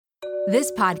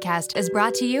This podcast is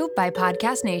brought to you by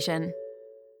Podcast Nation.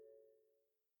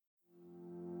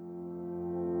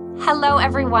 Hello,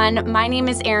 everyone. My name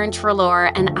is Erin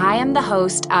Treloar, and I am the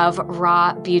host of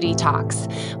Raw Beauty Talks.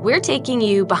 We're taking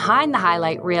you behind the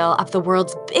highlight reel of the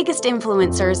world's biggest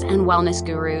influencers and wellness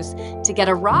gurus to get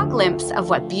a raw glimpse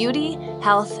of what beauty,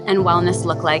 health, and wellness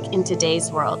look like in today's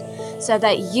world, so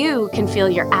that you can feel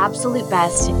your absolute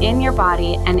best in your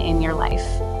body and in your life.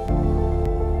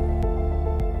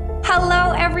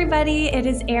 Hello, everybody. It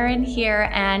is Erin here,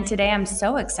 and today I'm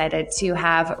so excited to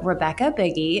have Rebecca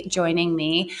Biggie joining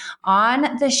me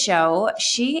on the show.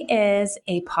 She is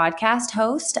a podcast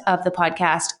host of the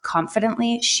podcast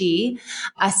Confidently She,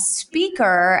 a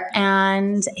speaker,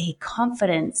 and a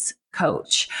confidence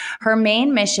coach. Her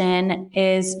main mission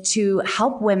is to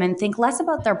help women think less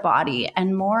about their body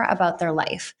and more about their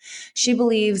life. She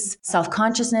believes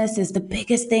self-consciousness is the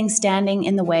biggest thing standing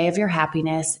in the way of your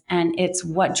happiness, and it's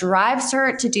what drives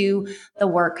her to do the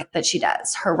work that she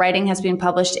does. Her writing has been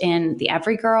published in The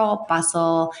Every Girl,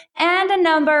 Bustle, and a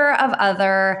number of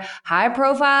other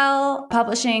high-profile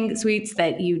publishing suites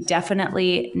that you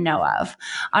definitely know of.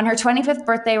 On her 25th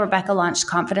birthday, Rebecca launched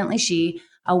Confidently She,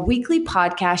 a weekly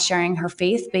podcast sharing her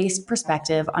faith-based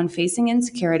perspective on facing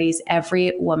insecurities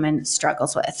every woman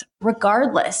struggles with,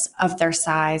 regardless of their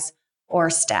size or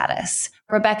status.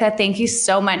 Rebecca, thank you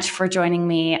so much for joining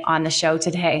me on the show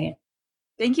today.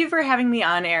 Thank you for having me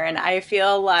on, Erin. I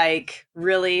feel like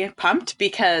really pumped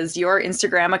because your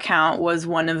Instagram account was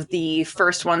one of the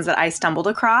first ones that I stumbled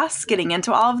across getting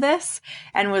into all of this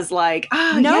and was like,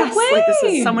 yes, way. Like this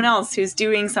is someone else who's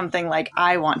doing something like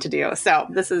I want to do. So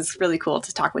this is really cool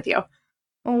to talk with you.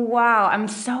 Wow, I'm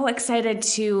so excited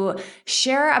to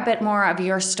share a bit more of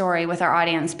your story with our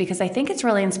audience because I think it's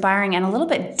really inspiring and a little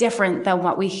bit different than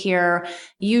what we hear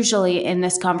usually in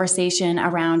this conversation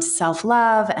around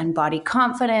self-love and body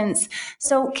confidence.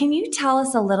 So can you tell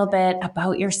us a little bit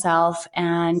about yourself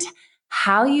and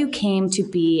how you came to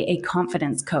be a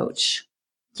confidence coach?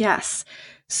 Yes.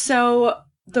 So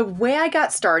the way I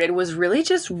got started was really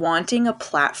just wanting a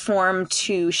platform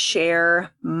to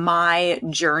share my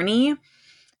journey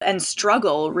and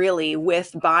struggle really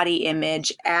with body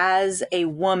image as a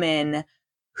woman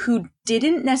who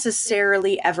didn't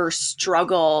necessarily ever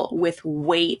struggle with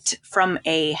weight from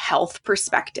a health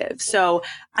perspective. So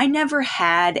I never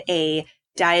had a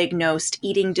diagnosed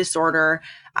eating disorder.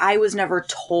 I was never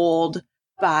told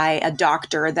by a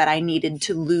doctor that I needed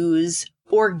to lose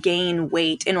or gain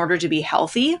weight in order to be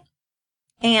healthy.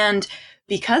 And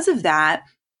because of that,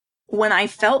 when I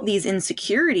felt these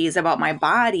insecurities about my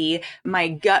body, my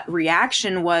gut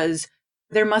reaction was,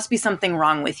 there must be something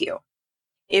wrong with you.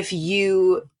 If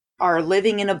you are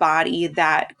living in a body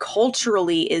that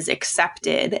culturally is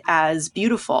accepted as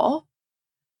beautiful,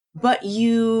 but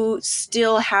you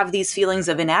still have these feelings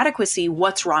of inadequacy,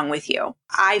 what's wrong with you?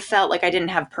 I felt like I didn't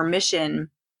have permission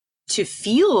to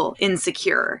feel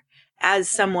insecure as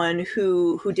someone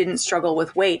who didn't struggle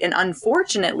with weight. And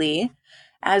unfortunately,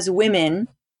 as women,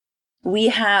 we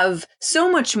have so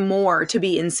much more to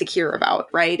be insecure about,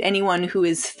 right? Anyone who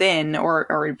is thin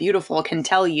or beautiful can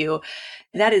tell you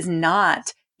that is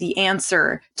not the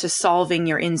answer to solving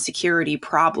your insecurity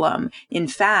problem. In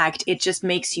fact, it just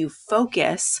makes you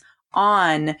focus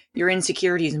on your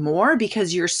insecurities more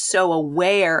because you're so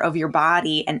aware of your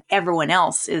body and everyone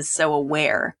else is so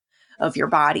aware of your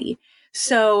body.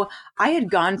 So I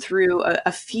had gone through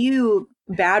a few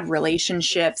bad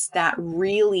relationships that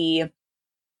really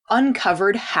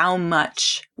uncovered how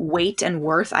much weight and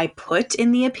worth I put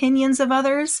in the opinions of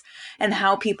others and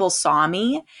how people saw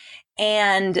me.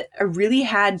 And I really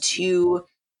had to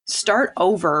start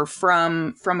over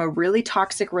from a really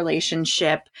toxic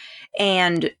relationship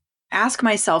and ask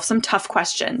myself some tough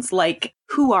questions like,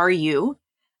 who are you?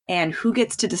 And who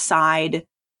gets to decide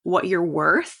what you're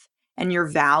worth and your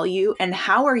value? And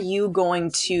how are you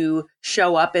going to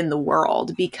show up in the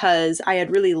world? Because I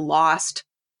had really lost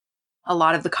a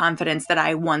lot of the confidence that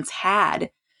I once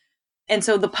had. And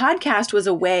so the podcast was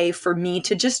a way for me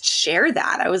to just share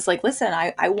that. I was like, listen,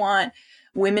 I want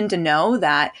women to know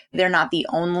that they're not the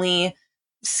only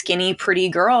skinny, pretty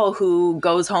girl who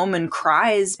goes home and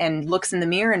cries and looks in the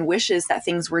mirror and wishes that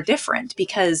things were different,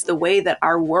 because the way that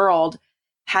our world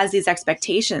has these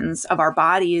expectations of our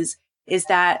bodies is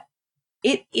that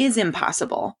it is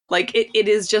impossible. Like it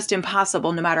is just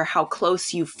impossible no matter how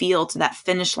close you feel to that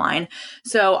finish line.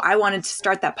 So I wanted to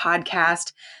start that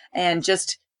podcast and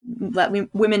just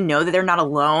women know that they're not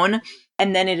alone.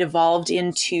 And then it evolved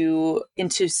into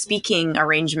speaking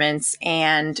arrangements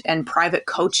and private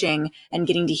coaching and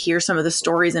getting to hear some of the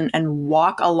stories and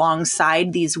walk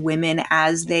alongside these women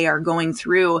as they are going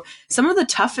through some of the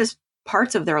toughest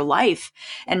parts of their life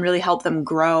and really help them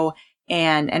grow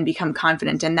and become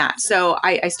confident in that. So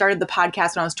I started the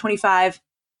podcast when I was 25.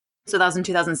 So that was in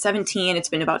 2017. It's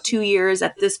been about 2 years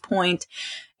at this point,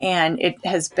 and it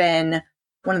has been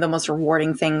one of the most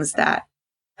rewarding things that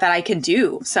I can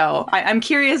do. So I'm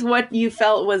curious what you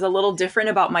felt was a little different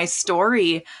about my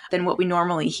story than what we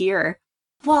normally hear.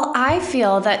 Well, I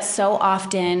feel that so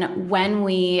often when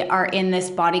we are in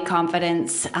this body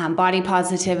confidence, body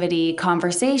positivity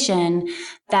conversation,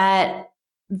 that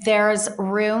there's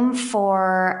room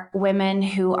for women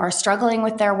who are struggling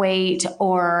with their weight,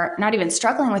 or not even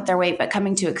struggling with their weight, but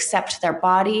coming to accept their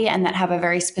body and that have a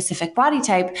very specific body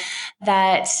type,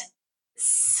 that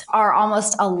are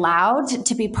almost allowed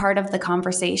to be part of the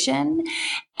conversation.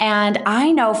 And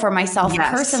I know for myself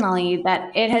personally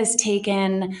that it has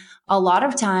taken a lot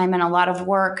of time and a lot of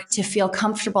work to feel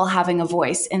comfortable having a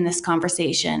voice in this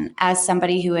conversation as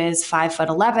somebody who is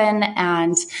 5'11"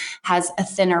 and has a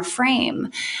thinner frame.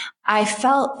 I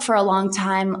felt for a long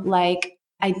time like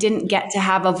I didn't get to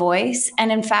have a voice.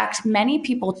 And in fact, many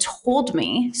people told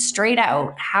me straight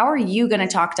out, how are you going to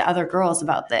talk to other girls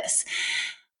about this?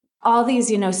 All these,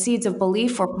 seeds of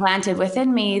belief were planted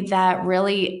within me that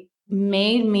really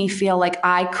made me feel like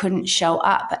I couldn't show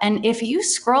up. And if you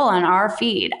scroll on our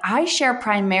feed, I share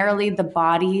primarily the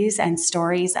bodies and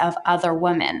stories of other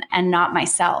women and not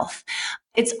myself.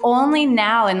 It's only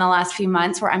now in the last few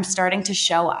months where I'm starting to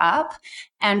show up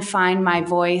and find my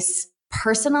voice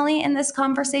personally in this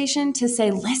conversation to say,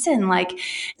 listen, like,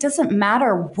 it doesn't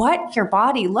matter what your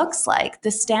body looks like.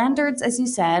 The standards, as you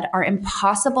said, are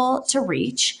impossible to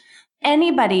reach.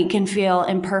 Anybody can feel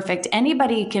imperfect.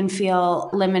 Anybody can feel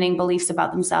limiting beliefs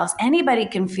about themselves. Anybody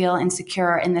can feel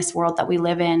insecure in this world that we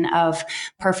live in of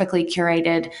perfectly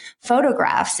curated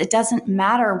photographs. It doesn't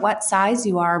matter what size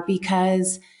you are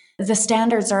because the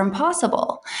standards are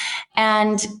impossible.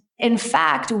 And in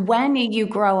fact, when you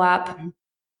grow up,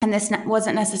 and this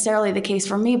wasn't necessarily the case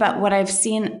for me, but what I've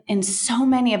seen in so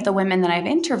many of the women that I've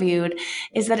interviewed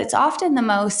is that it's often the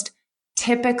most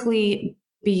typically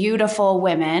beautiful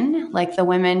women, like the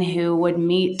women who would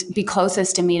be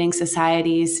closest to meeting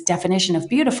society's definition of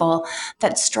beautiful,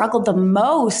 that struggled the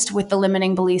most with the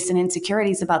limiting beliefs and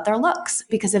insecurities about their looks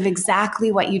because of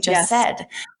exactly what you just said.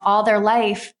 All their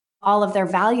life, all of their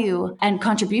value and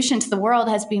contribution to the world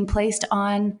has been placed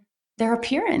on their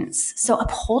appearance. So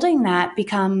upholding that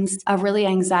becomes a really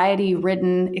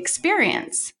anxiety-ridden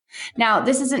experience. Now,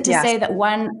 this isn't to say that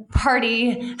one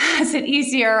party has it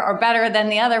easier or better than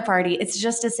the other party. It's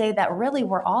just to say that really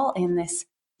we're all in this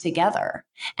together.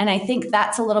 And I think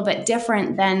that's a little bit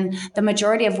different than the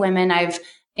majority of women I've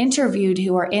interviewed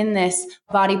who are in this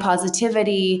body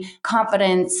positivity,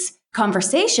 confidence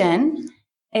conversation,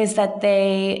 is that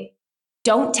they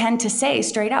don't tend to say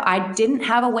straight out, I didn't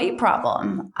have a weight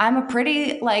problem. I'm a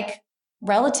pretty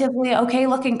relatively okay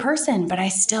looking person, but I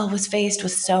still was faced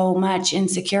with so much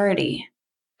insecurity.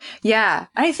 Yeah.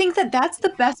 I think that that's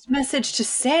the best message to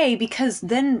say, because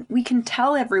then we can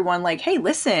tell everyone like, hey,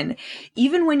 listen,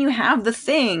 even when you have the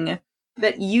thing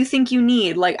that you think you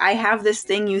need, like I have this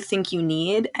thing you think you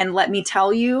need, and let me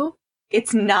tell you,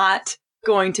 it's not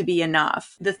going to be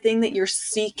enough. The thing that you're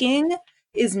seeking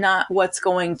is not what's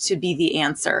going to be the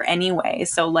answer anyway.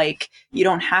 So like, you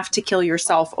don't have to kill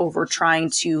yourself over trying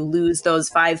to lose those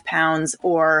 5 pounds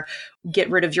or get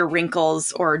rid of your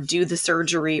wrinkles or do the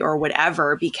surgery or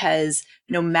whatever, because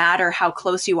no matter how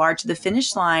close you are to the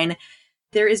finish line,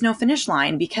 there is no finish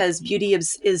line, because beauty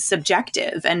is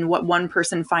subjective, and what one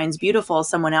person finds beautiful,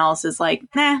 someone else is like,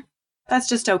 nah, that's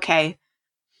just okay.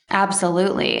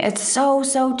 Absolutely. It's so,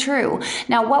 so true.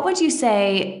 Now, what would you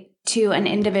say to an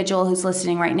individual who's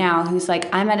listening right now, who's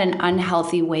like, I'm at an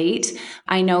unhealthy weight.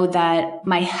 I know that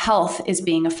my health is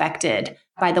being affected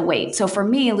by the weight. So for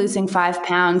me, losing 5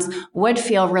 pounds would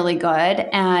feel really good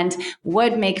and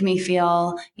would make me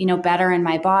feel, better in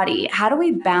my body. How do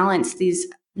we balance these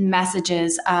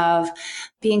messages of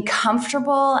being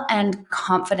comfortable and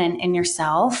confident in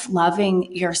yourself,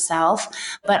 loving yourself,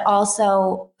 but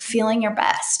also feeling your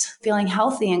best, feeling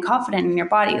healthy and confident in your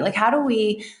body? Like, how do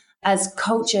we, as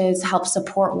coaches, help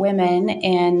support women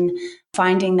in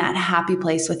finding that happy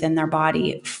place within their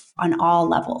body on all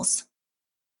levels?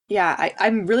 Yeah,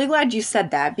 I'm really glad you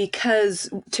said that, because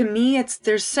to me,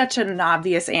 there's such an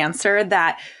obvious answer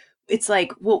that it's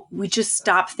like, well, we just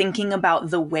stop thinking about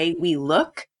the way we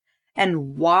look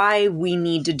and why we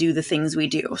need to do the things we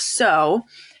do. So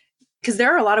Because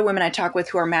there are a lot of women I talk with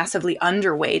who are massively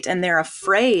underweight and they're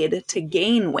afraid to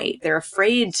gain weight. They're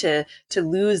afraid to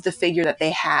lose the figure that they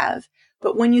have.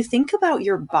 But when you think about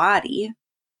your body,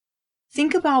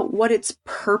 think about what its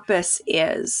purpose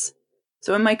is.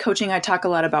 So in my coaching, I talk a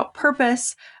lot about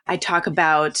purpose. I talk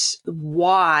about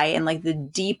why and like the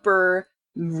deeper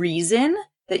reason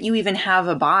that you even have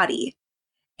a body.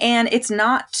 And it's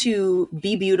not to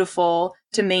be beautiful,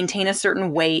 to maintain a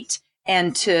certain weight,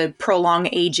 and to prolong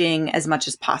aging as much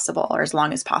as possible or as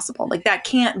long as possible. Like that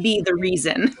can't be the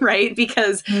reason, right?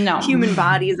 Because human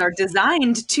bodies are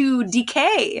designed to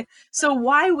decay. So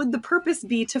why would the purpose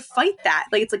be to fight that?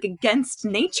 Like it's like against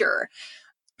nature.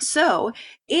 So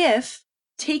if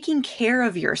taking care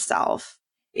of yourself,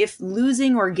 if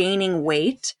losing or gaining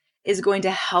weight is going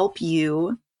to help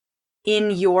you in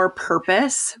your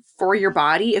purpose for your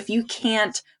body, if you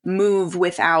can't move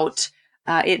without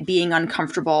it being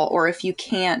uncomfortable, or if you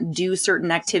can't do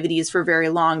certain activities for very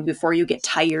long before you get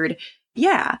tired,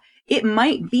 yeah, it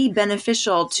might be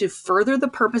beneficial to further the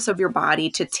purpose of your body,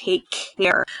 to take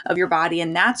care of your body.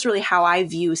 And that's really how I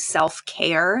view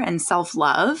self-care and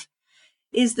self-love,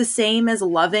 is the same as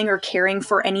loving or caring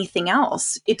for anything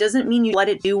else. It doesn't mean you let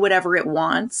it do whatever it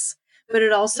wants, but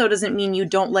it also doesn't mean you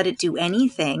don't let it do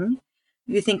anything.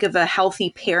 You think of a healthy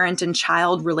parent and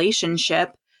child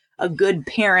relationship. A good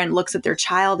parent looks at their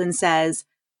child and says,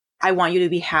 I want you to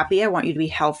be happy. I want you to be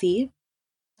healthy.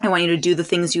 I want you to do the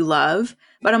things you love,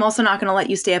 but I'm also not going to let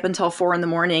you stay up until 4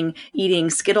 a.m. eating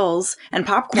Skittles and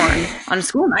popcorn on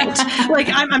school night. Like,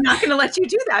 I'm not going to let you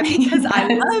do that because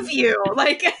I love you.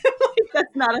 Like,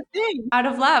 that's not a thing. Out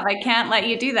of love, I can't let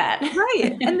you do that.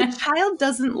 Right. And the child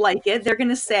doesn't like it. They're going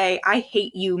to say, I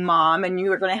hate you, Mom. And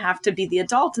you are going to have to be the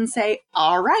adult and say,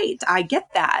 all right, I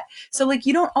get that. So like,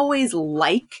 you don't always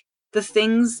like the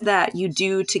things that you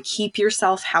do to keep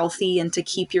yourself healthy and to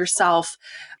keep yourself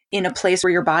in a place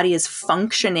where your body is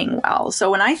functioning well. So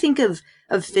when I think of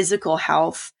physical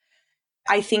health,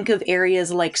 I think of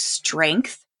areas like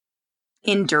strength,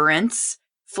 endurance,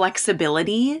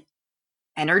 flexibility,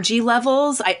 energy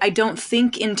levels. I don't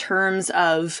think in terms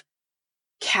of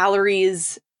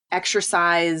calories,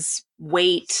 exercise,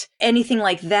 weight, anything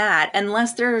like that,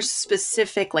 unless there are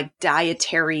specific like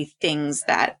dietary things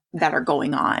that are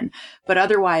going on. But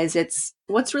otherwise, it's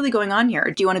what's really going on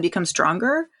here. Do you want to become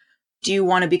stronger? Do you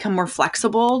want to become more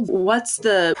flexible? What's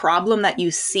the problem that you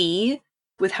see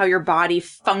with how your body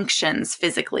functions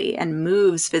physically and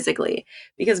moves physically?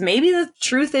 Because maybe the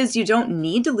truth is you don't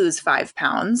need to lose 5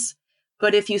 pounds,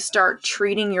 but if you start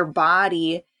treating your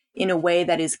body in a way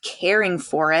that is caring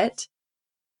for it,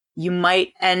 you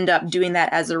might end up doing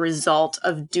that as a result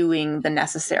of doing the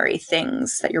necessary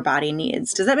things that your body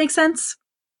needs. Does that make sense?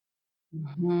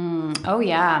 Mm-hmm. Oh,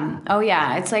 yeah. Oh,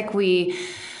 yeah. It's like we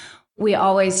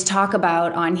always talk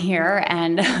about on here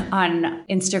and on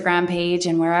Instagram page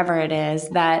and wherever it is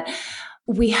that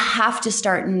we have to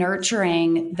start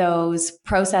nurturing those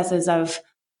processes of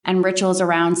and rituals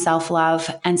around self-love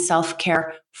and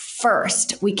self-care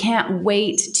first. We can't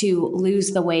wait to lose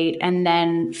the weight and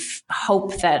then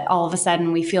hope that all of a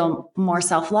sudden we feel more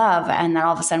self-love and that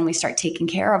all of a sudden we start taking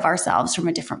care of ourselves from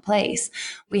a different place.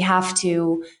 We have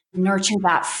to nurture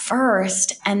that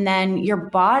first, and then your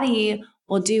body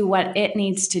will do what it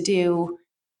needs to do,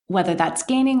 whether that's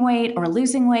gaining weight or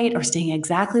losing weight or staying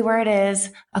exactly where it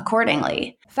is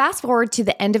accordingly. Fast forward to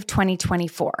the end of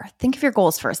 2024. Think of your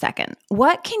goals for a second.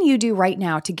 What can you do right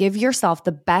now to give yourself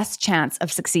the best chance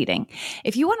of succeeding?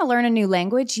 If you want to learn a new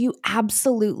language, you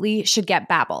absolutely should get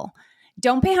Babbel.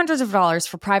 Don't pay hundreds of dollars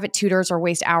for private tutors or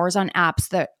waste hours on apps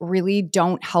that really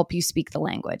don't help you speak the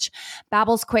language.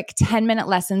 Babbel's quick 10-minute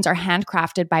lessons are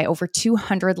handcrafted by over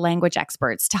 200 language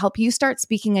experts to help you start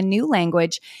speaking a new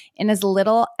language in as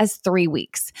little as 3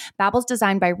 weeks. Babbel's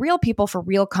designed by real people for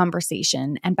real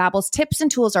conversation, and Babbel's tips and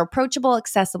tools are approachable,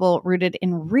 accessible, rooted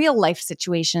in real-life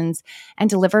situations, and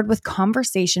delivered with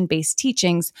conversation-based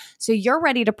teachings so you're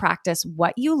ready to practice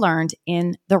what you learned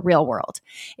in the real world.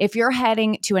 If you're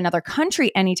heading to another country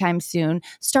anytime soon,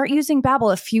 start using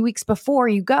Babbel a few weeks before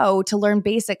you go to learn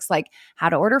basics like how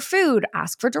to order food,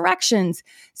 ask for directions,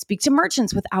 speak to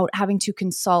merchants without having to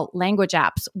consult language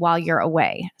apps while you're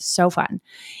away. So fun.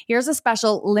 Here's a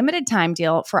special limited time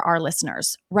deal for our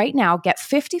listeners. Right now, get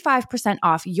 55%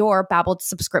 off your Babbel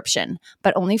subscription,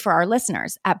 but only for our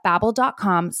listeners at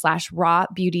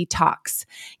babbel.com/rawbeautytalks.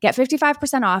 Get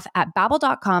 55% off at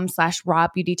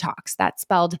babbel.com/rawbeautytalks. That's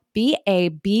spelled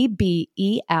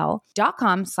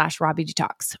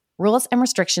BABBEL.com/rawbeautytalks. Rules and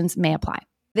restrictions may apply.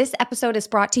 This episode is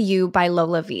brought to you by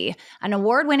LolaVie, an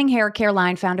award-winning hair care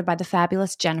line founded by the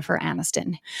fabulous Jennifer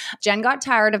Aniston. Jen got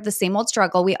tired of the same old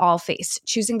struggle we all face,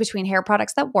 choosing between hair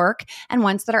products that work and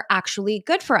ones that are actually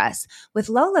good for us. With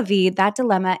LolaVie, that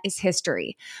dilemma is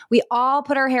history. We all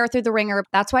put our hair through the ringer.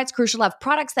 That's why it's crucial to have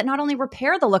products that not only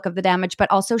repair the look of the damage, but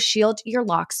also shield your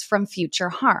locks from future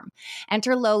harm.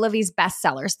 Enter LolaVie's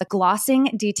bestsellers, the Glossing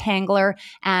Detangler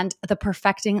and the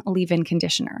Perfecting Leave-In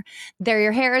Conditioner. They're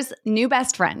your hair's new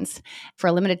best friends. For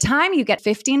a limited time, you get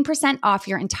 15% off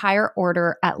your entire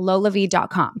order at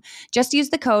lolavie.com. Just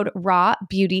use the code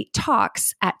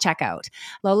RAWBEAUTYTALKS at checkout.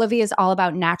 LolaVie is all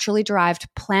about naturally derived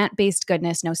plant-based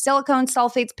goodness, no silicones,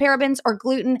 sulfates, parabens, or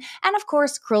gluten, and of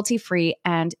course, cruelty-free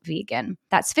and vegan.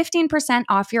 That's 15%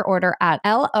 off your order at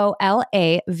LOLAVIE.com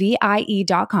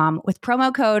with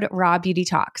promo code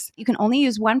RAWBEAUTYTALKS. You can only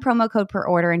use one promo code per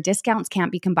order and discounts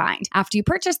can't be combined. After you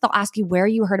purchase, they'll ask you where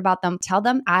you heard about them. Tell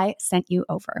them I sent you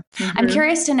over. I'm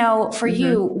curious to know for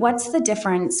you, what's the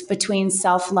difference between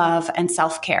self-love and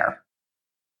self-care?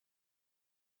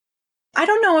 I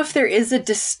don't know if there is a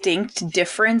distinct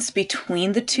difference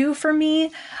between the two for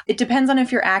me. It depends on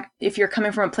if you're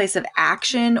coming from a place of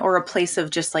action or a place of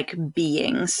just like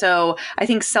being. So I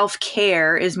think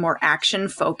self-care is more action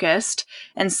focused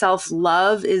and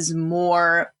self-love is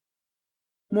more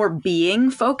being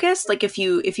focused. Like if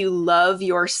you love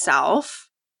yourself,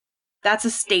 that's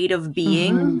a state of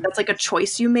being. That's like a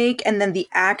choice you make. And then the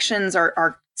actions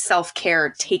are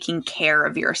self-care, taking care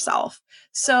of yourself.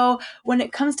 So when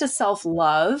it comes to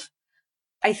self-love,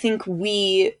 I think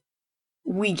we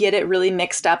get it really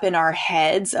mixed up in our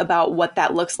heads about what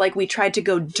that looks like. We tried to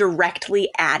go directly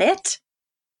at it,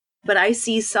 but I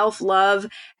see self-love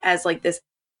as like this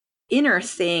inner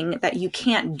thing that you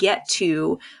can't get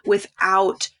to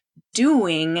without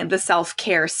doing the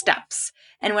self-care steps.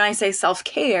 And when I say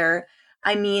self-care,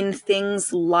 I mean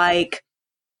things like,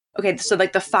 okay, so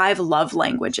like the 5 love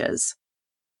languages,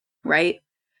 right?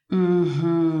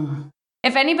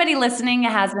 If anybody listening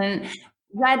hasn't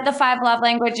read the 5 love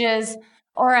languages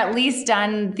or at least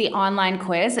done the online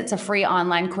quiz, it's a free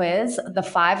online quiz, the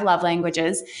 5 love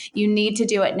languages, you need to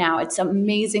do it now. It's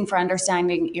amazing for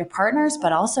understanding your partners,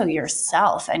 but also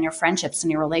yourself and your friendships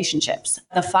and your relationships.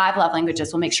 The 5 love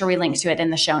languages, we'll make sure we link to it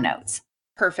in the show notes.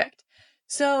 Perfect.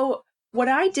 So what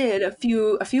I did a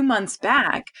few months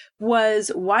back was,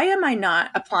 why am I not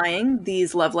applying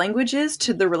these love languages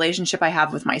to the relationship I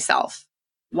have with myself?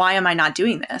 Why am I not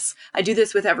doing this? I do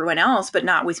this with everyone else, but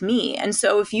not with me. And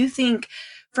so if you think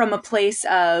from a place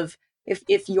of,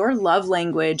 if your love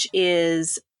language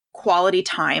is quality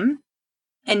time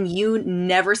and you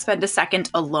never spend a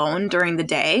second alone during the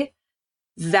day,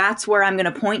 that's where I'm going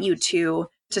to point you to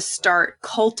start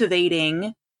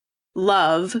cultivating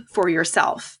love for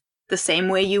yourself. The same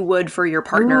way you would for your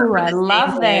partner. Ooh, I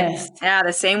love this. Yeah,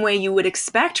 the same way you would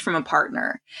expect from a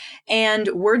partner. And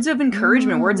words of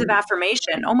encouragement, words of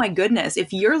affirmation. Oh my goodness.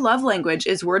 If your love language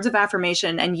is words of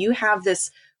affirmation and you have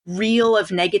this reel of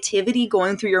negativity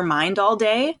going through your mind all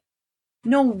day,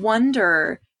 no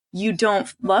wonder you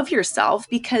don't love yourself,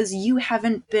 because you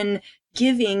haven't been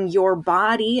giving your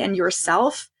body and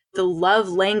yourself the love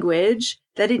language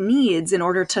that it needs in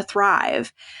order to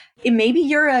thrive. Maybe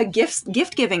you're a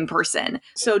gift giving person.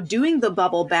 So doing the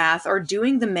bubble bath or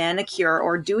doing the manicure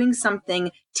or doing something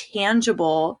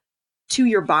tangible to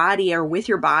your body or with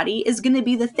your body is going to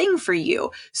be the thing for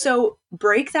you. So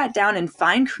break that down and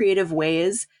find creative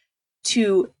ways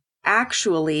to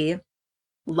actually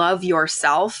love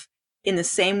yourself in the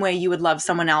same way you would love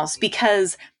someone else.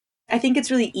 Because I think it's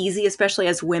really easy, especially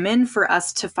as women, for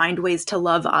us to find ways to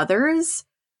love others.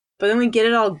 But then we get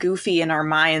it all goofy in our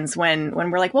minds when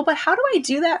we're like, well, but how do I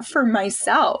do that for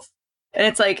myself? And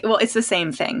it's like, well, it's the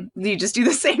same thing. You just do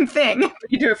the same thing, but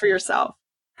you do it for yourself.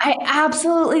 I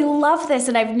absolutely love this.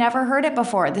 And I've never heard it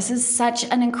before. This is such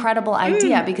an incredible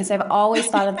idea, because I've always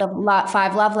thought of the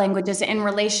 5 love languages in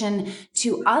relation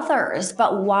to others.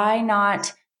 But why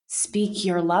not speak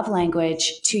your love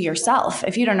language to yourself?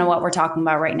 If you don't know what we're talking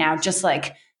about right now, just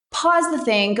like pause the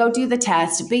thing, go do the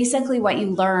test. Basically, what you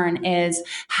learn is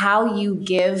how you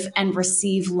give and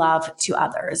receive love to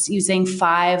others using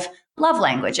 5 love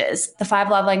languages. The 5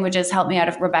 love languages, help me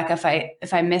out, Rebecca,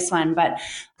 if I miss one, but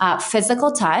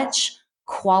physical touch,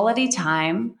 quality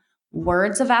time,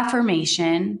 words of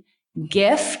affirmation,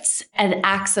 gifts, and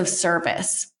acts of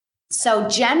service. So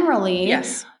generally,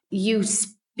 yes, you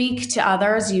speak to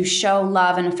others, you show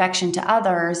love and affection to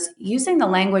others using the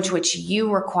language which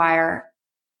you require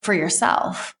for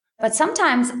yourself. But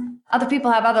sometimes other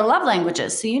people have other love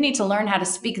languages. So you need to learn how to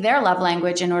speak their love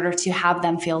language in order to have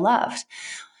them feel loved.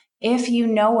 If you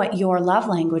know what your love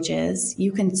language is,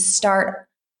 you can start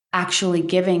actually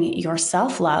giving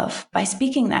yourself love by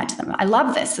speaking that to them. I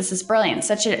love this. This is brilliant.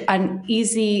 Such an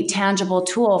easy, tangible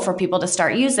tool for people to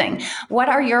start using. What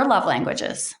are your love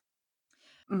languages?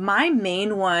 My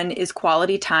main one is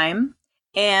quality time.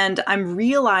 And I'm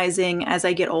realizing as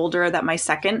I get older that my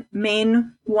second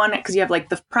main one, because you have like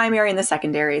the primary and the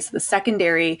secondary. So the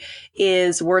secondary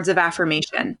is words of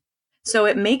affirmation. So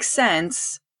it makes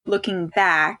sense looking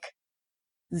back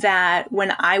that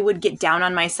when I would get down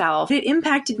on myself, it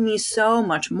impacted me so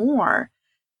much more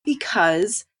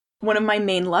because one of my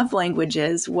main love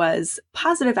languages was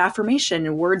positive affirmation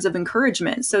and words of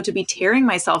encouragement. So to be tearing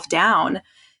myself down,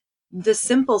 the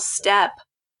simple step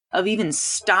of even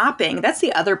stopping, that's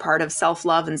the other part of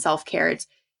self-love and self-care. It's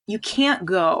you can't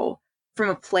go from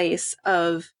a place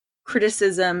of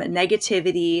criticism,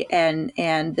 negativity,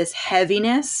 and this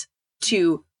heaviness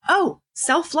to, oh,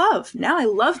 self-love. Now I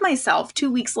love myself 2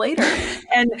 weeks later.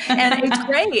 And it's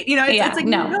great. You know, it's like,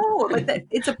 no, but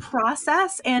it's a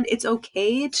process and it's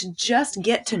okay to just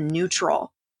get to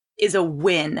neutral is a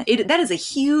win. That is a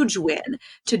huge win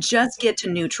to just get to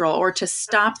neutral or to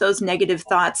stop those negative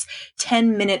thoughts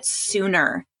 10 minutes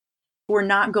sooner. We're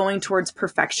not going towards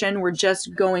perfection. We're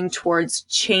just going towards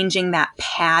changing that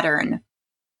pattern,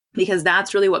 because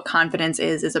that's really what confidence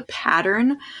is a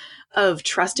pattern of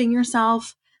trusting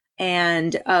yourself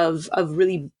and of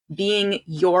really being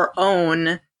your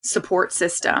own support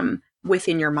system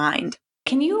within your mind.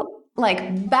 Can you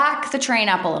back the train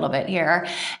up a little bit here?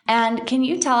 And can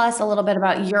you tell us a little bit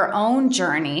about your own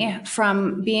journey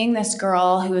from being this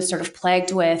girl who was sort of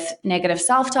plagued with negative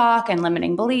self-talk and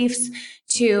limiting beliefs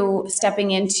to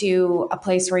stepping into a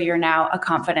place where you're now a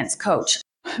confidence coach?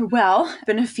 Well, it's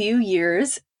been a few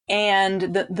years, and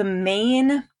the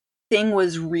main thing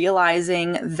was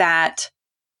realizing that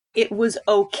it was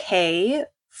okay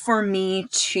for me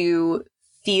to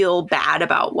feel bad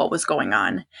about what was going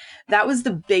on. That was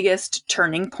the biggest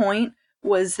turning point,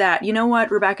 was that, you know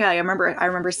what, Rebecca, I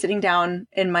remember sitting down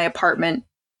in my apartment.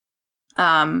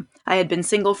 I had been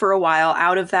single for a while,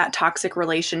 out of that toxic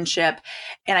relationship.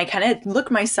 And I kind of looked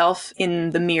myself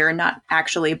in the mirror, not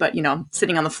actually, but,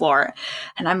 sitting on the floor.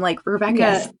 And I'm like, Rebecca,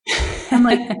 yes. I'm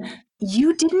like,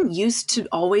 you didn't used to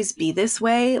always be this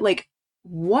way. Like,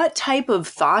 what type of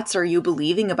thoughts are you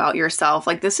believing about yourself?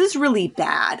 Like, this is really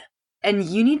bad. And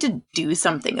you need to do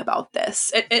something about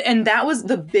this. And that was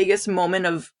the biggest moment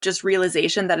of just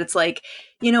realization that it's like,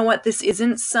 you know what, this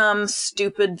isn't some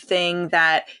stupid thing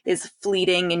that is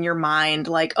fleeting in your mind.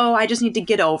 Like, oh, I just need to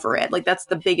get over it. Like, that's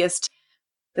the biggest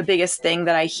thing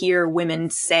that I hear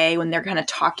women say when they're kind of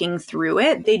talking through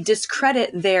it. They discredit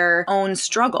their own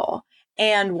struggle.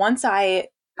 And once I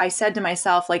said to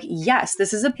myself, like, yes,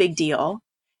 this is a big deal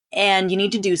and you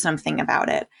need to do something about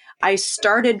it. I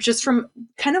started just from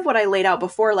kind of what I laid out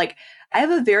before. Like, I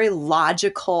have a very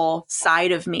logical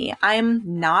side of me. I'm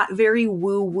not very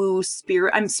woo-woo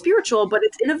I'm spiritual, but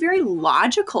it's in a very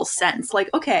logical sense.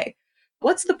 Like, okay,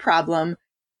 what's the problem?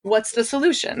 What's the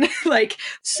solution?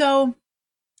 So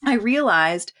I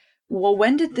realized, well,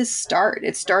 when did this start?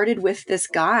 It started with this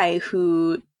guy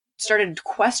who started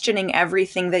questioning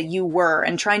everything that you were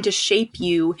and trying to shape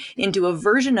you into a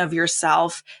version of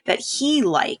yourself that he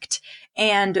liked.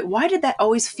 And why did that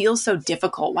always feel so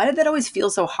difficult? Why did that always feel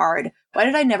so hard? Why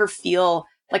did I never feel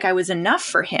like I was enough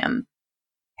for him?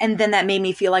 And then that made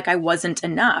me feel like I wasn't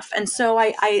enough. And so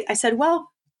I said, well,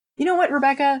 you know what,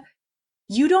 Rebecca,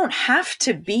 you don't have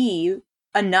to be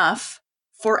enough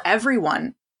for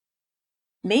everyone.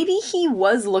 Maybe he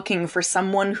was looking for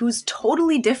someone who's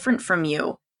totally different from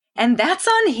you. And that's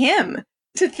on him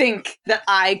to think that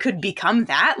I could become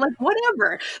that. Like,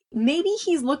 whatever. Maybe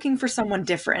he's looking for someone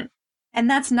different. And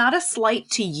that's not a slight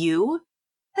to you.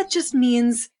 That just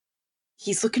means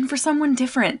he's looking for someone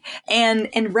different. And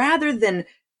rather than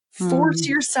force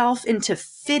yourself into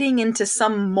fitting into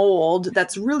some mold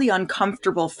that's really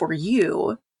uncomfortable for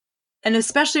you, and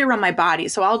especially around my body.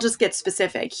 So I'll just get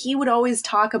specific. He would always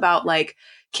talk about like,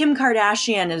 Kim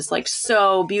Kardashian is like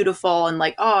so beautiful and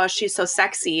like, oh, she's so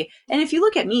sexy. And if you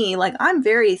look at me, like, I'm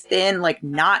very thin, like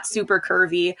not super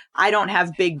curvy. I don't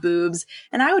have big boobs.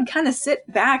 And I would kind of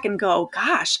sit back and go,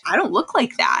 gosh, I don't look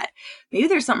like that. Maybe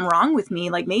there's something wrong with me.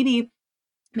 Like maybe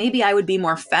I would be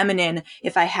more feminine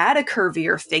if I had a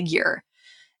curvier figure.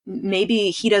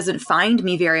 Maybe he doesn't find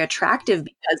me very attractive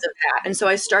because of that. And so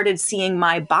I started seeing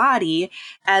my body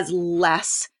as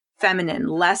less feminine,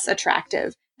 less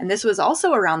attractive. And this was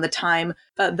also around the time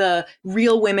the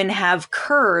real women have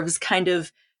curves kind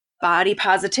of body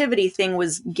positivity thing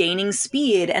was gaining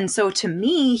speed. And so to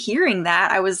me, hearing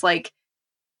that, I was like,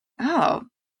 oh,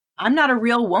 I'm not a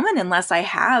real woman unless I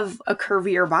have a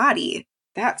curvier body.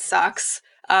 That sucks.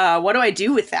 What do I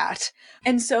do with that?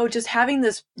 And so just having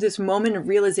this moment of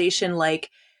realization, like,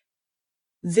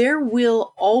 there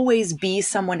will always be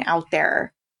someone out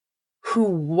there who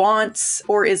wants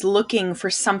or is looking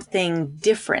for something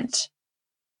different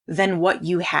than what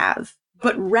you have.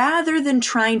 But rather than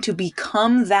trying to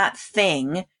become that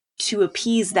thing to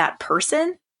appease that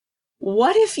person,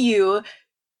 what if you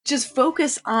just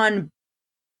focus on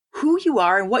who you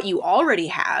are and what you already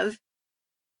have,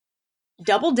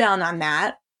 double down on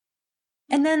that,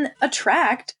 and then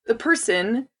attract the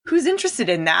person who's interested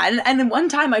in that. And then one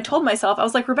time I told myself, I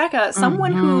was like, Rebecca,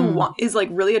 someone who is like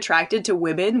really attracted to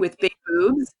women with big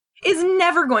boobs is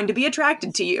never going to be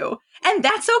attracted to you. And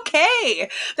that's okay.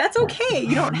 That's okay.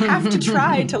 You don't have to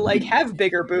try to like have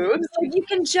bigger boobs. Like, you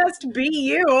can just be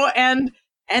you and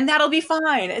that'll be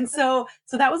fine. And so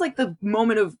that was like the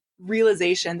moment of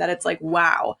realization that it's like,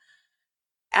 wow,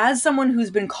 as someone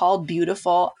who's been called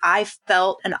beautiful, I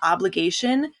felt an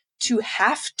obligation to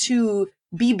have to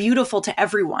be beautiful to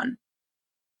everyone.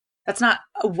 That's not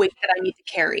a weight that I need to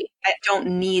carry. I don't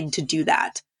need to do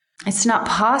that. It's not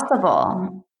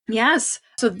possible. Yes.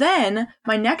 So then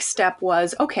my next step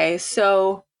was, okay,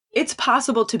 so it's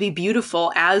possible to be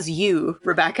beautiful as you,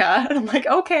 Rebecca. And I'm like,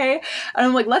 okay. And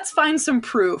I'm like, let's find some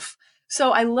proof.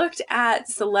 So I looked at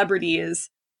celebrities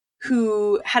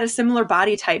who had a similar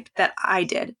body type that I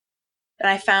did. And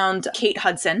I found Kate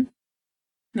Hudson.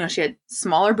 You know, she had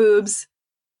smaller boobs,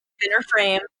 thinner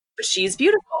frame, but she's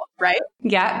beautiful, right?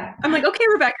 Yeah. I'm like, okay,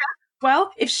 Rebecca,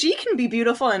 well, if she can be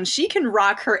beautiful and she can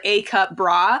rock her A-cup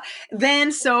bra,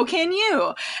 then so can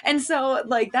you. And so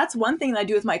like, that's one thing that I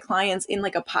do with my clients in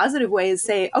like a positive way is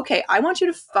say, okay, I want you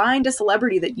to find a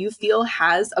celebrity that you feel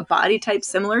has a body type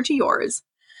similar to yours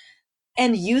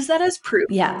and use that as proof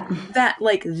that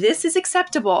like, this is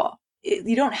acceptable.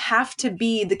 You don't have to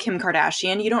be the Kim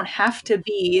Kardashian. You don't have to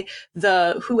be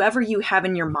the whoever you have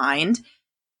in your mind.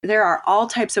 There are all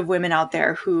types of women out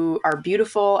there who are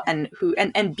beautiful and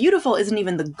beautiful isn't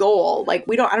even the goal. Like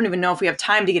I don't even know if we have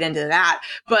time to get into that,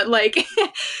 but like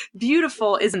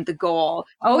beautiful isn't the goal.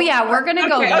 Oh yeah, we're going to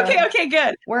go there. Okay,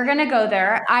 good. We're going to go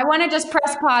there. I want to just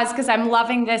press pause because I'm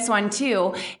loving this one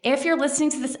too. If you're listening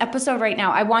to this episode right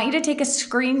now, I want you to take a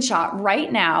screenshot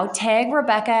right now, tag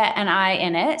Rebecca and I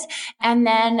in it, and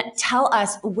then tell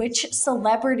us which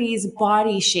celebrity's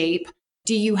body shape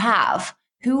do you have?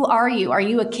 Who are you? Are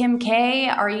you a Kim K?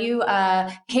 Are you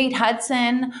a Kate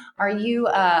Hudson? Are you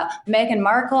a Meghan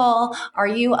Markle? Are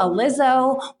you a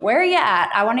Lizzo? Where are you at?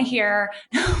 I want to hear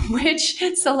which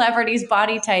celebrity's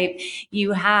body type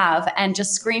you have and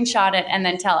just screenshot it and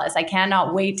then tell us. I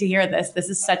cannot wait to hear this. This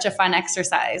is such a fun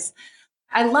exercise.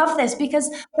 I love this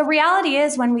because the reality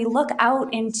is when we look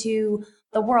out into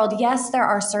the world, yes, there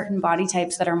are certain body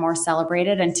types that are more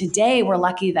celebrated. And today we're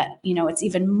lucky that, it's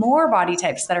even more body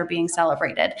types that are being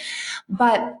celebrated.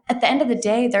 But at the end of the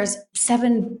day, there's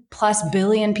 7+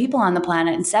 billion people on the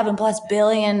planet and 7+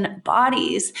 billion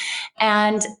bodies.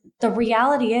 And the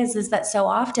reality is that so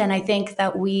often I think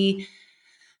that we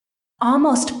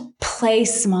almost play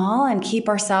small and keep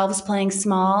ourselves playing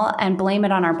small and blame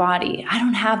it on our body. I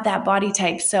don't have that body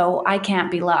type, so I can't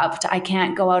be loved. I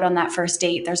can't go out on that first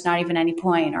date. There's not even any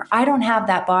point. Or I don't have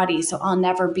that body, so I'll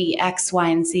never be X, Y,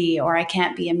 and Z. Or I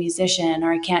can't be a musician,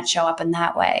 or I can't show up in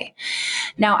that way.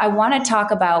 Now, I want to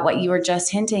talk about what you were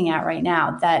just hinting at right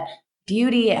now, that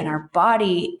beauty and our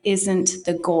body isn't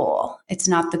the goal. It's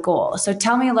not the goal. So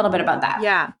tell me a little bit about that.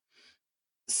 Yeah.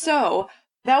 So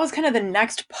that was kind of the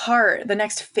next part, the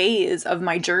next phase of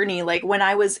my journey. Like when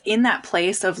I was in that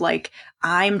place of like,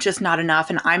 I'm just not enough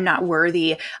and I'm not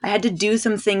worthy, I had to do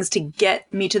some things to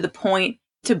get me to the point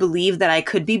to believe that I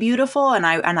could be beautiful and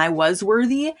I was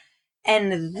worthy.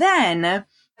 And then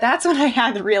that's when I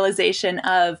had the realization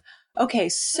of, okay,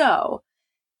 so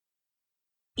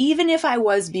even if I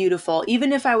was beautiful,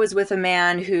 even if I was with a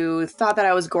man who thought that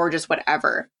I was gorgeous,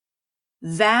 whatever,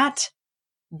 that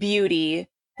beauty,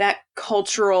 that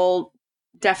cultural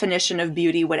definition of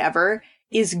beauty, whatever,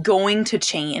 is going to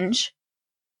change.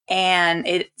 And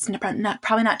it's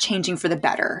probably not changing for the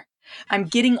better. I'm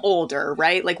getting older,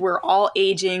 right? Like we're all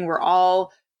aging, we're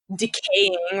all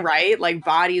decaying, right? Like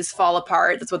bodies fall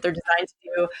apart. That's what they're designed to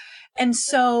do. And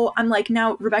so I'm like,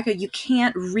 now, Rebecca, you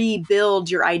can't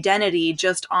rebuild your identity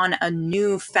just on a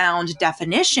newfound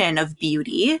definition of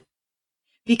beauty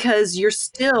because you're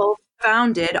still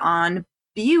founded on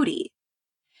beauty.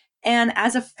 And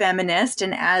as a feminist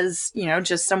and as,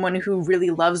 just someone who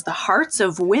really loves the hearts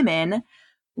of women,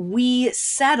 we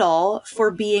settle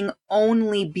for being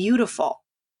only beautiful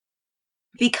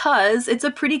because it's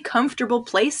a pretty comfortable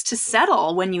place to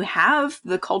settle when you have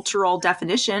the cultural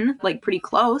definition, like pretty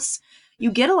close.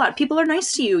 you get a lot, people are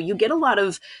nice to you. You get a lot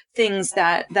of things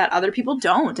that other people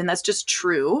don't. And that's just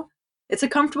true. It's a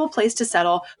comfortable place to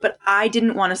settle, but I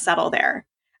didn't want to settle there.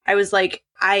 I was like,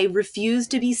 I refuse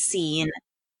to be seen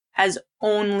as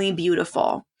only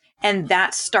beautiful. And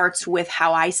that starts with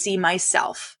how I see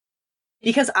myself.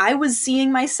 Because I was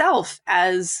seeing myself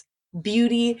as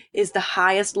beauty is the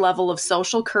highest level of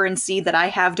social currency that I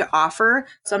have to offer.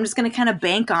 So I'm just going to kind of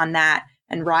bank on that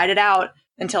and ride it out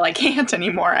until I can't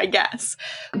anymore, I guess.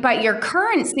 But your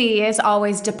currency is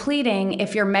always depleting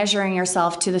if you're measuring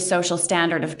yourself to the social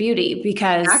standard of beauty,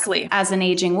 because as an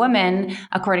aging woman,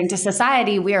 according to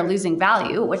society, we are losing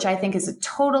value, which I think is a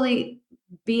totally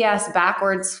BS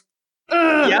backwards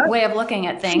way of looking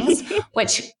at things,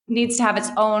 which needs to have its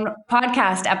own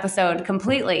podcast episode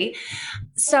completely.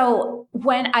 So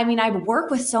I work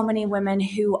with so many women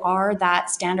who are that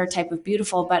standard type of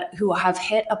beautiful, but who have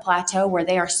hit a plateau where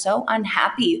they are so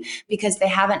unhappy because they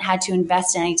haven't had to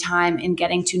invest any time in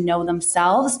getting to know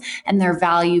themselves and their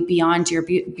value beyond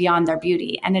their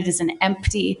beauty. And it is an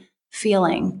empty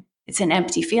feeling. It's an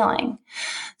empty feeling.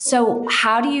 So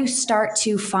how do you start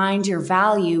to find your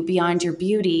value beyond your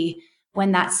beauty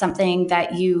when that's something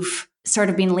that you've sort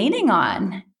of been leaning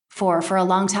on for a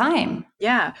long time?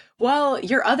 Yeah. Well,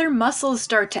 your other muscles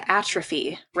start to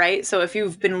atrophy, right? So if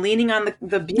you've been leaning on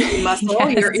the beauty muscle,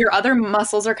 yes. your other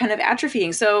muscles are kind of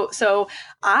atrophying. So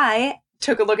I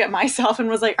took a look at myself and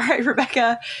was like, all right,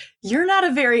 Rebecca, you're not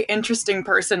a very interesting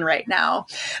person right now.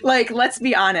 Like, let's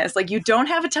be honest, like you don't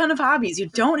have a ton of hobbies. You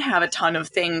don't have a ton of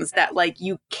things that like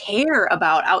you care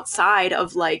about outside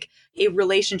of like a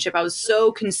relationship. I was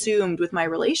so consumed with my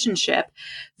relationship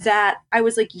that I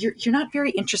was like, you're not very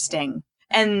interesting.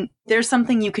 And there's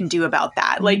something you can do about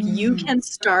that. Like you can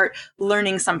start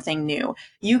learning something new.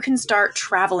 You can start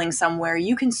traveling somewhere.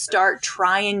 You can start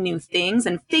trying new things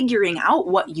and figuring out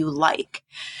what you like.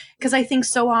 Because I think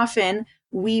so often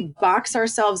we box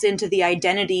ourselves into the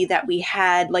identity that we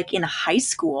had like in high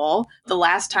school, the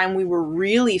last time we were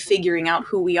really figuring out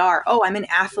who we are. Oh, I'm an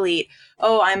athlete.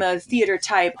 Oh, I'm a theater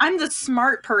type. I'm the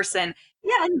smart person.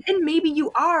 Yeah, and maybe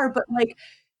you are, but like,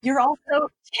 you're also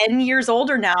 10 years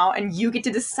older now and you get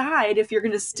to decide if you're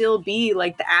going to still be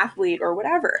like the athlete or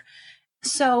whatever.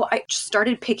 So I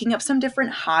started picking up some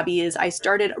different hobbies. I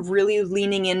started really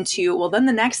leaning into, well, then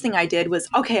the next thing I did was,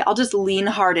 okay, I'll just lean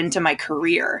hard into my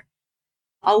career.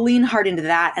 I'll lean hard into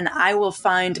that and I will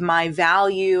find my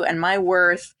value and my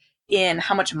worth in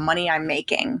how much money I'm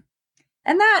making.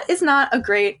 And that is not a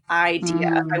great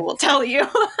idea, I will tell you,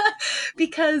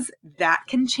 because that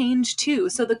can change too.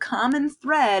 So the common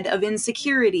thread of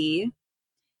insecurity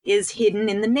is hidden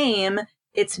in the name.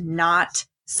 It's not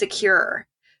secure.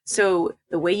 So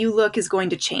the way you look is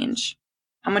going to change.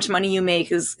 How much money you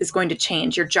make is going to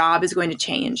change. Your job is going to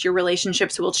change. Your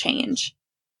relationships will change.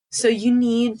 So you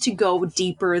need to go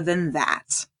deeper than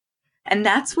that. And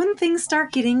that's when things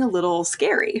start getting a little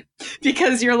scary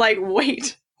because you're like,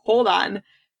 wait, hold on.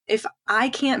 If I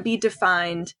can't be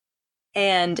defined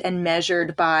and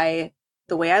measured by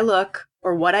the way I look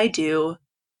or what I do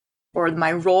or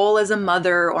my role as a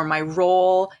mother or my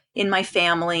role in my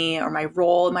family or my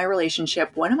role in my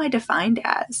relationship, what am I defined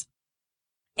as?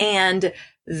 And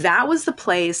that was the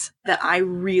place that I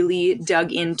really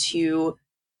dug into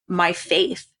my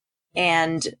faith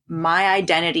and my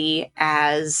identity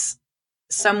as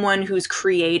someone who's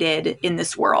created in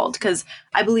this world, because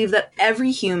I believe that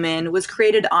every human was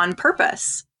created on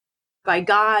purpose by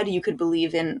God. You could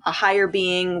believe in a higher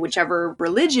being, whichever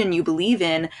religion you believe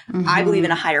in. I believe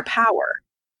in a higher power.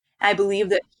 I believe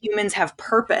that humans have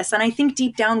purpose. And I think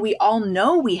deep down, we all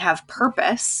know we have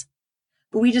purpose,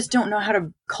 but we just don't know how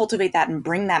to cultivate that and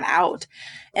bring that out.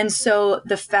 And so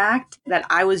the fact that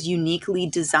I was uniquely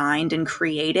designed and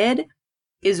created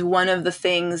is one of the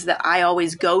things that I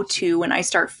always go to when I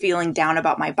start feeling down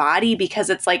about my body, because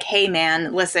it's like, hey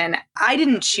man, listen, I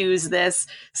didn't choose this.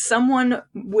 Someone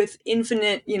with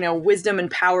infinite, wisdom and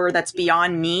power that's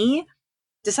beyond me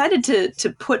decided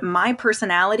to put my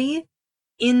personality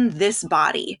in this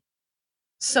body.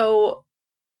 So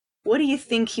what do you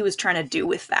think he was trying to do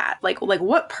with that? Like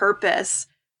what purpose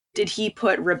did he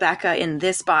put Rebecca in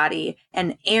this body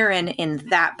and Aaron in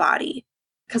that body?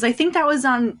 Because I think that was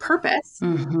on purpose.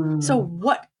 So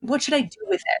what should I do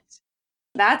with it?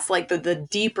 That's like the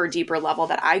deeper level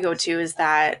that I go to, is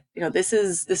that, this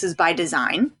is by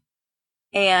design.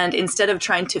 And instead of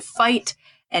trying to fight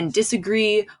and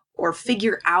disagree or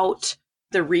figure out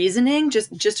the reasoning,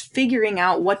 just figuring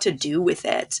out what to do with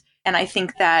it. And I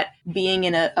think that being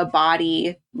in a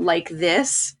body like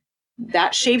this,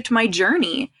 that shaped my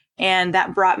journey. And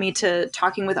that brought me to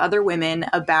talking with other women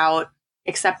about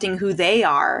accepting who they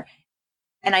are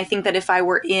And I think that if I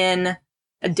were in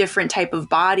a different type of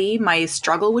body, my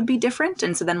struggle would be different.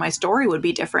 And so then my story would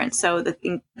be different. So the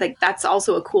thing, like, that's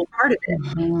also a cool part of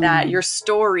it, that your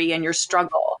story and your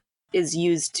struggle is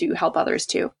used to help others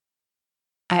too.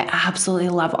 I absolutely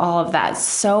love all of that.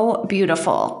 So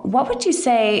beautiful. What would you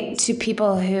say to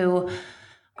people who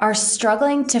are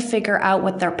struggling to figure out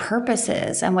what their purpose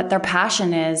is and what their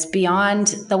passion is beyond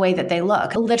the way that they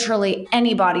look? Literally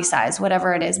any body size,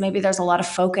 whatever it is. Maybe there's a lot of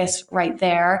focus right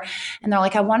there. And they're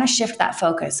like, I want to shift that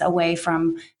focus away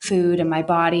from food and my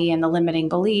body and the limiting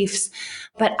beliefs,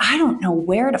 but I don't know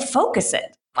where to focus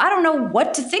it. I don't know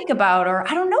what to think about, or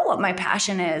I don't know what my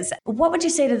passion is. What would you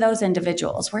say to those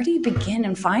individuals? Where do you begin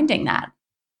in finding that?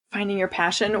 Finding your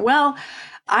passion? Well,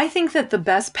 I think that the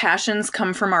best passions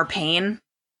come from our pain.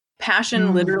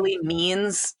 Passion literally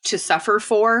means to suffer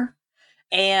for.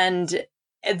 And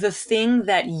the thing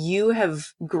that you have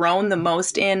grown the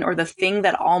most in, or the thing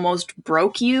that almost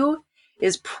broke you,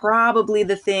 is probably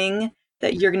the thing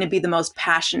that you're going to be the most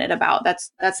passionate about.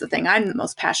 That's the thing I'm the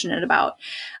most passionate about.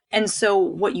 And so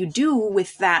what you do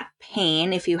with that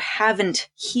pain, if you haven't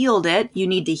healed it, you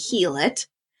need to heal it.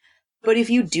 But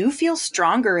if you do feel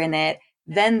stronger in it,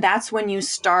 then that's when you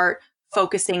start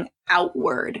focusing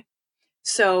outward.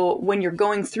 So when you're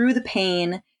going through the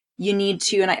pain, you need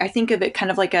to, and I think of it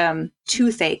kind of like a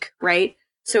toothache, right?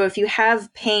 So if you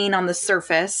have pain on the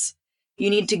surface, you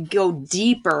need to go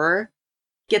deeper,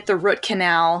 get the root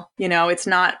canal. It's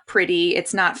not pretty,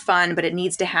 it's not fun, but it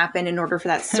needs to happen in order for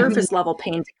that surface level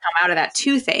pain to come out of that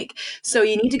toothache. So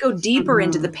you need to go deeper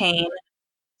into the pain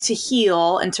to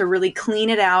heal and to really clean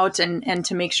it out and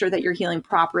to make sure that you're healing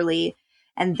properly.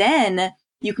 And then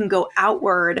you can go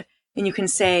outward and you can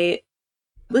say,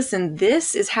 listen,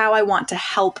 this is how I want to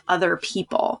help other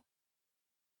people.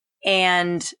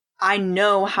 And I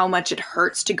know how much it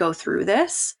hurts to go through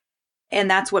this. And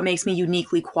that's what makes me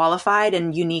uniquely qualified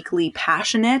and uniquely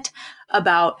passionate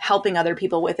about helping other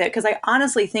people with it. Because I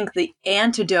honestly think the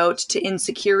antidote to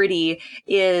insecurity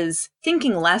is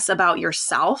thinking less about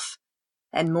yourself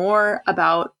and more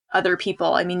about other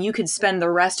people. I mean, you could spend the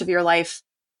rest of your life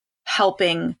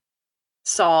helping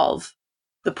solve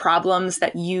the problems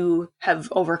that you have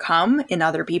overcome in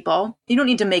other people. You don't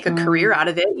need to make a career out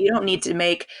of it. You don't need to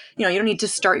make, you don't need to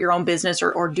start your own business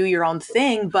or do your own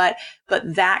thing, but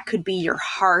that could be your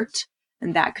heart.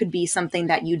 And that could be something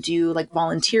that you do, like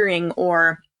volunteering,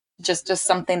 or just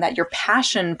something that your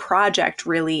passion project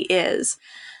really is.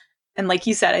 And like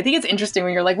you said, I think it's interesting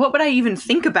when you're like, what would I even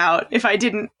think about if I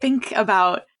didn't think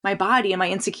about my body and my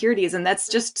insecurities? And that's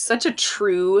just such a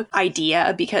true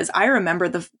idea, because I remember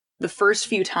the first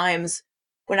few times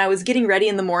when I was getting ready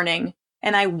in the morning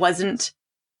and I wasn't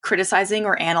criticizing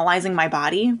or analyzing my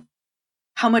body,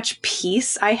 how much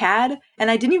peace I had.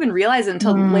 And I didn't even realize it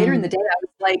until later in the day. I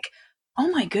was like, oh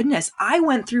my goodness, I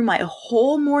went through my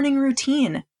whole morning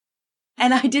routine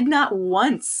and I did not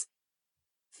once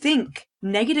think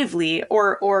negatively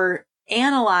or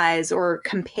analyze or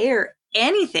compare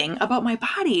anything about my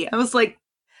body. I was like,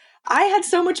 I had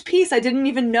so much peace. I didn't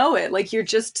even know it. Like, you're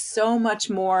just so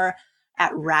much more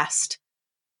at rest.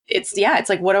 It's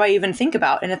like, what do I even think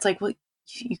about? And it's like, well,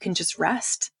 you can just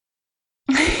rest.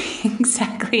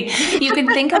 Exactly. You can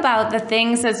think about the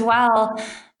things as well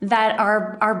that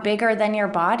are bigger than your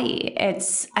body.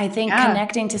 It's, I think,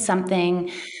 connecting to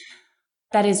something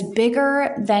that is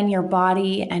bigger than your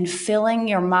body and filling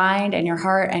your mind and your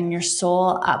heart and your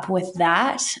soul up with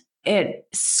that, it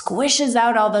squishes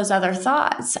out all those other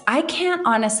thoughts. I can't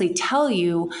honestly tell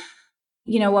you,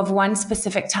 of one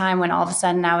specific time when all of a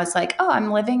sudden I was like, oh,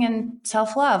 I'm living in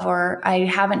self-love, or I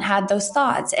haven't had those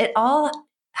thoughts. It all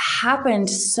happened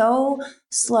so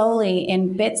slowly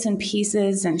in bits and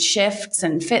pieces and shifts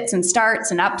and fits and starts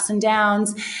and ups and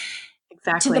downs.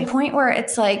 Exactly. To the point where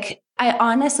it's like, I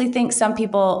honestly think some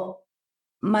people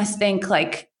must think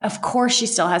like, of course she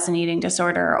still has an eating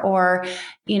disorder, or,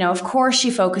 of course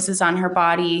she focuses on her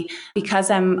body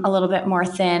because I'm a little bit more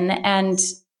thin. And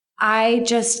I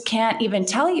just can't even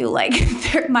tell you, like,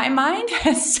 my mind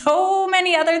has so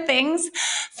many other things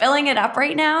filling it up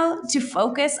right now to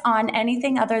focus on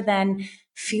anything other than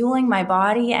fueling my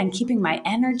body and keeping my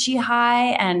energy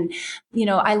high. And,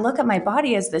 I look at my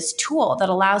body as this tool that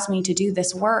allows me to do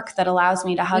this work, that allows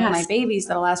me to hug my babies,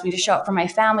 that allows me to show up for my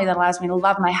family, that allows me to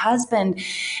love my husband.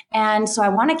 And so I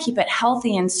want to keep it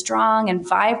healthy and strong and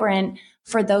vibrant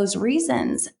for those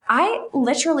reasons. I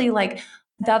literally, like,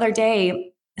 the other day,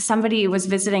 somebody was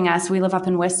visiting us. We live up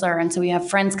in Whistler. And so we have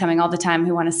friends coming all the time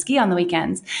who want to ski on the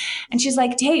weekends. And she's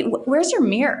like, hey, where's your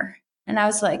mirror? And I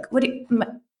was like,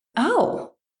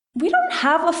 oh, we don't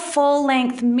have a full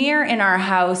length mirror in our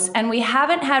house, and we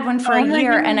haven't had one for Oh a my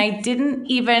year. And goodness. I didn't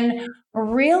even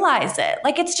realize it.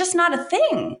 Like, it's just not a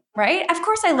thing, right? Of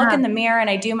course, I look Yeah. in the mirror and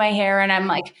I do my hair and I'm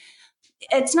like,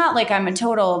 it's not like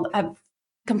I've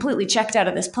completely checked out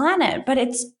of this planet, but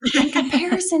it's in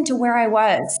comparison to where I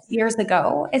was years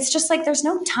ago. It's just like there's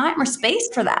no time or space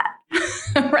for that,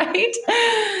 right?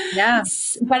 Yeah.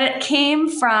 But it came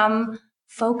from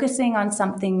focusing on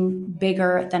something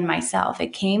bigger than myself.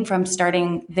 It came from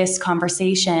starting this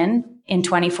conversation in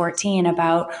 2014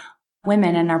 about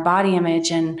women and our body image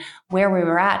and where we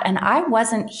were at. And I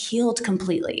wasn't healed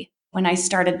completely when I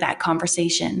started that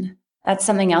conversation. That's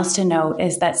something else to note,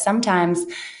 is that sometimes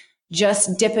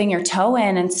just dipping your toe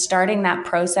in and starting that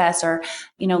process, or,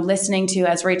 listening to,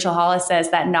 as Rachel Hollis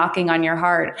says, that knocking on your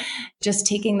heart, just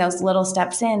taking those little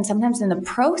steps in, sometimes in the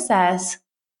process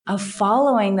of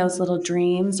following those little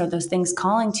dreams or those things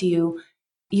calling to you,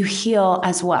 you heal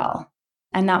as well.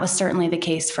 And that was certainly the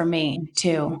case for me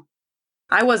too.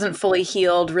 I wasn't fully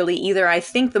healed really either. I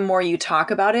think the more you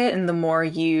talk about it and the more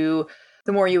you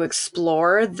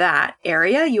explore that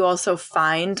area, you also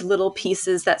find little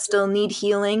pieces that still need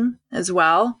healing as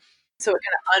well. So it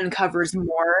kind of uncovers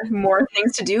more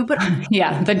things to do. But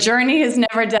Yeah, the journey is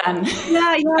never done.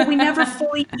 yeah, we never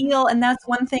fully heal. And that's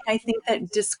one thing I think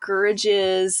that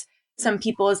discourages some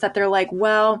people, is that they're like,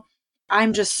 well,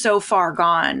 I'm just so far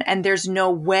gone and there's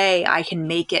no way I can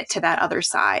make it to that other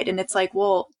side. And it's like,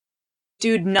 well,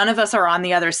 dude, none of us are on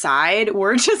the other side.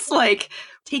 We're just like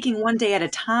taking one day at a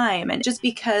time. And just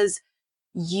because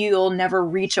you'll never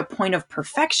reach a point of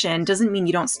perfection doesn't mean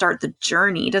you don't start the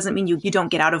journey. Doesn't mean you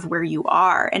don't get out of where you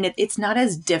are. And it's not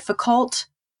as difficult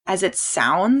as it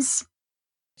sounds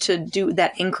to do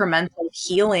that incremental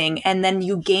healing. And then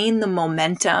you gain the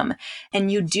momentum and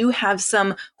you do have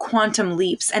some quantum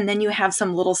leaps, and then you have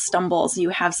some little stumbles,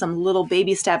 you have some little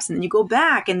baby steps, and then you go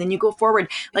back and then you go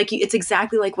forward. Like, it's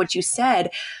exactly like what you said.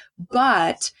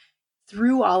 But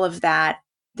through all of that,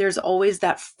 there's always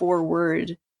that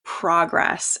forward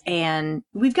progress, and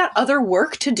we've got other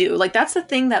work to do. Like, that's the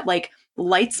thing that like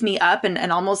lights me up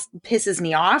and almost pisses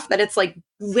me off, that it's like,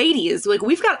 ladies, like,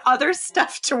 we've got other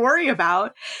stuff to worry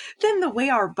about than the way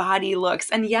our body looks.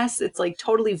 And yes, it's like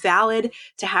totally valid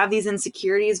to have these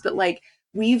insecurities, but like,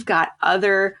 we've got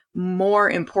other more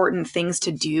important things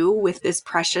to do with this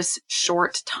precious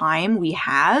short time we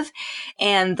have.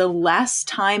 And the less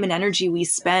time and energy we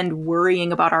spend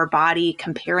worrying about our body,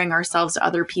 comparing ourselves to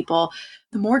other people,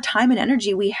 the more time and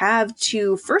energy we have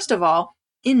to, first of all,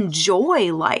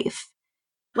 enjoy life.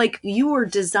 Like, you were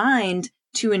designed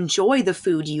to enjoy the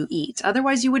food you eat.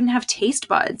 Otherwise, you wouldn't have taste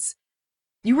buds.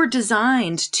 You were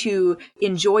designed to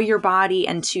enjoy your body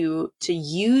and to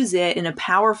use it in a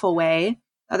powerful way.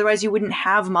 Otherwise, you wouldn't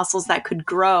have muscles that could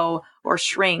grow or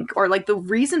shrink. Or like, the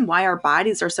reason why our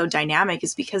bodies are so dynamic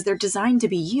is because they're designed to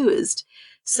be used.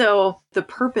 So the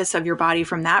purpose of your body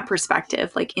from that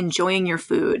perspective, like enjoying your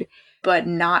food, but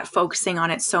not focusing on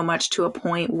it so much to a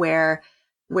point where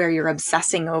you're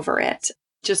obsessing over it.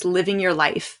 Just living your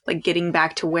life, like getting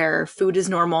back to where food is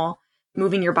normal,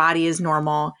 moving your body is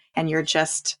normal, and you're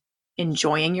just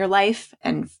enjoying your life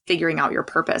and figuring out your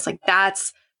purpose. Like,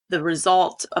 that's the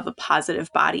result of a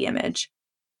positive body image.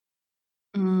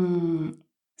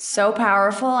 So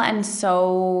powerful and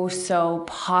so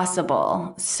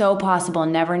possible. So possible.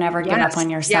 Never give up on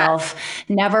yourself. Yes.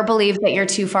 Never believe that you're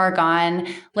too far gone.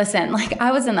 Listen, like,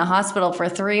 I was in the hospital for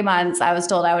 3 months. I was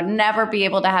told I would never be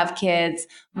able to have kids.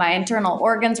 My internal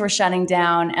organs were shutting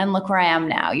down. And look where I am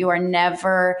now. You are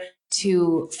never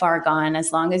too far gone,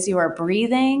 as long as you are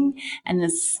breathing and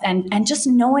just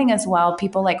knowing as well,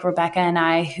 people like Rebecca and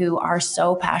I who are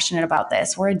so passionate about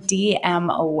this, we're a DM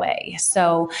away.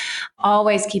 So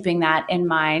always keeping that in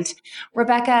mind.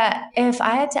 Rebecca, if I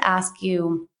had to ask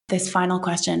you this final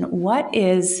question, what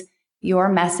is your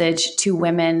message to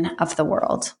women of the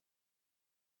world?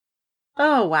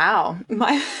 Oh, wow.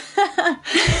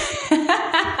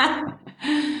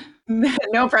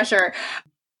 No pressure.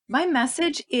 My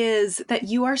message is that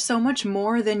you are so much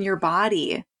more than your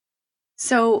body.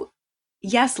 So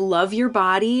yes, love your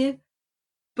body,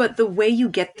 but the way you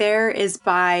get there is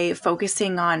by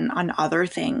focusing on other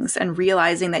things and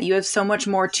realizing that you have so much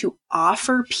more to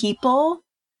offer people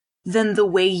than the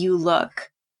way you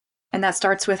look. And that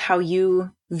starts with how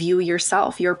you view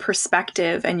yourself. Your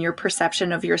perspective and your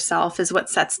perception of yourself is what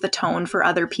sets the tone for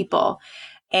other people.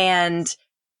 And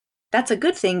that's a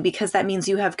good thing, because that means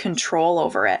you have control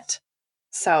over it.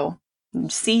 So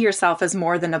see yourself as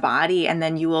more than a body, and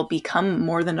then you will become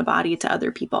more than a body to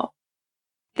other people.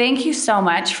 Thank you so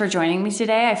much for joining me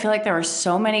today. I feel like there were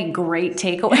so many great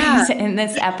takeaways in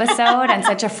this episode and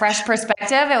such a fresh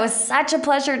perspective. It was such a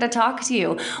pleasure to talk to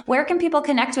you. Where can people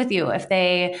connect with you if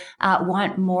they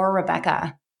want more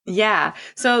Rebecca? Yeah.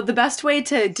 So the best way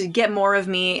to get more of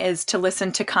me is to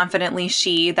listen to Confidently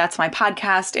She. That's my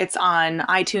podcast. It's on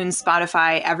iTunes,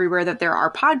 Spotify, everywhere that there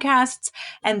are podcasts.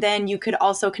 And then you could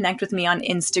also connect with me on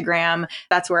Instagram.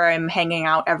 That's where I'm hanging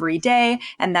out every day.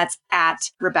 And that's at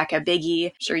Rebecca Biggie.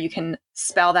 I'm sure you can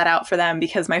spell that out for them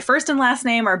because my first and last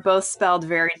name are both spelled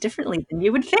very differently than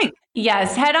you would think.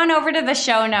 Yes, head on over to the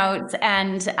show notes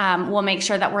and we'll make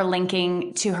sure that we're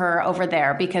linking to her over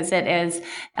there because it is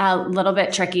a little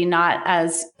bit tricky, not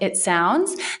as it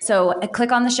sounds. So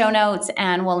click on the show notes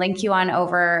and we'll link you on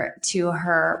over to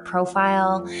her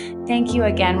profile. Thank you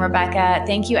again, Rebecca.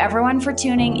 Thank you everyone for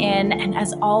tuning in. And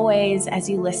as always, as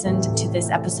you listened to this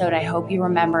episode, I hope you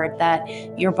remembered that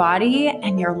your body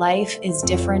and your life is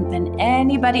different than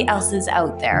anybody else's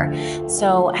out there.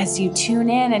 So as you tune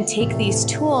in and take these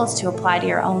tools to apply to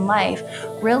your own life,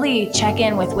 really check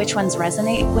in with which ones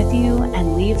resonate with you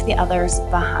and leave the others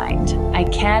behind. I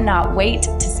cannot wait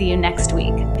to see you next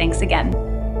week. Thanks again.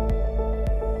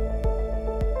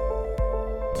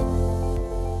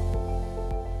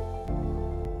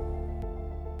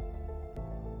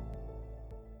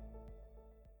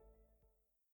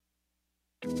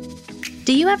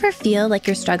 Do you ever feel like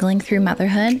you're struggling through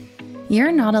motherhood?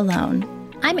 You're not alone.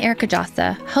 I'm Erica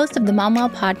Jossa, host of the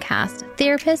MomWell podcast,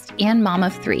 therapist, and mom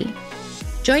of 3.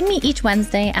 Join me each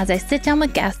Wednesday as I sit down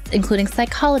with guests, including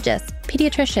psychologists,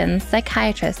 pediatricians,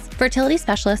 psychiatrists, fertility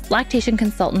specialists, lactation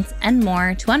consultants, and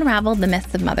more to unravel the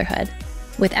myths of motherhood.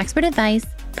 With expert advice,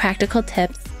 practical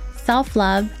tips,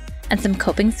 self-love, and some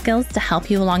coping skills to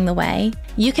help you along the way,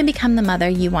 you can become the mother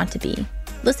you want to be.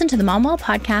 Listen to the MomWell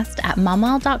podcast at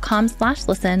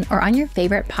momwell.com/listen or on your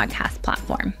favorite podcast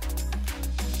platform.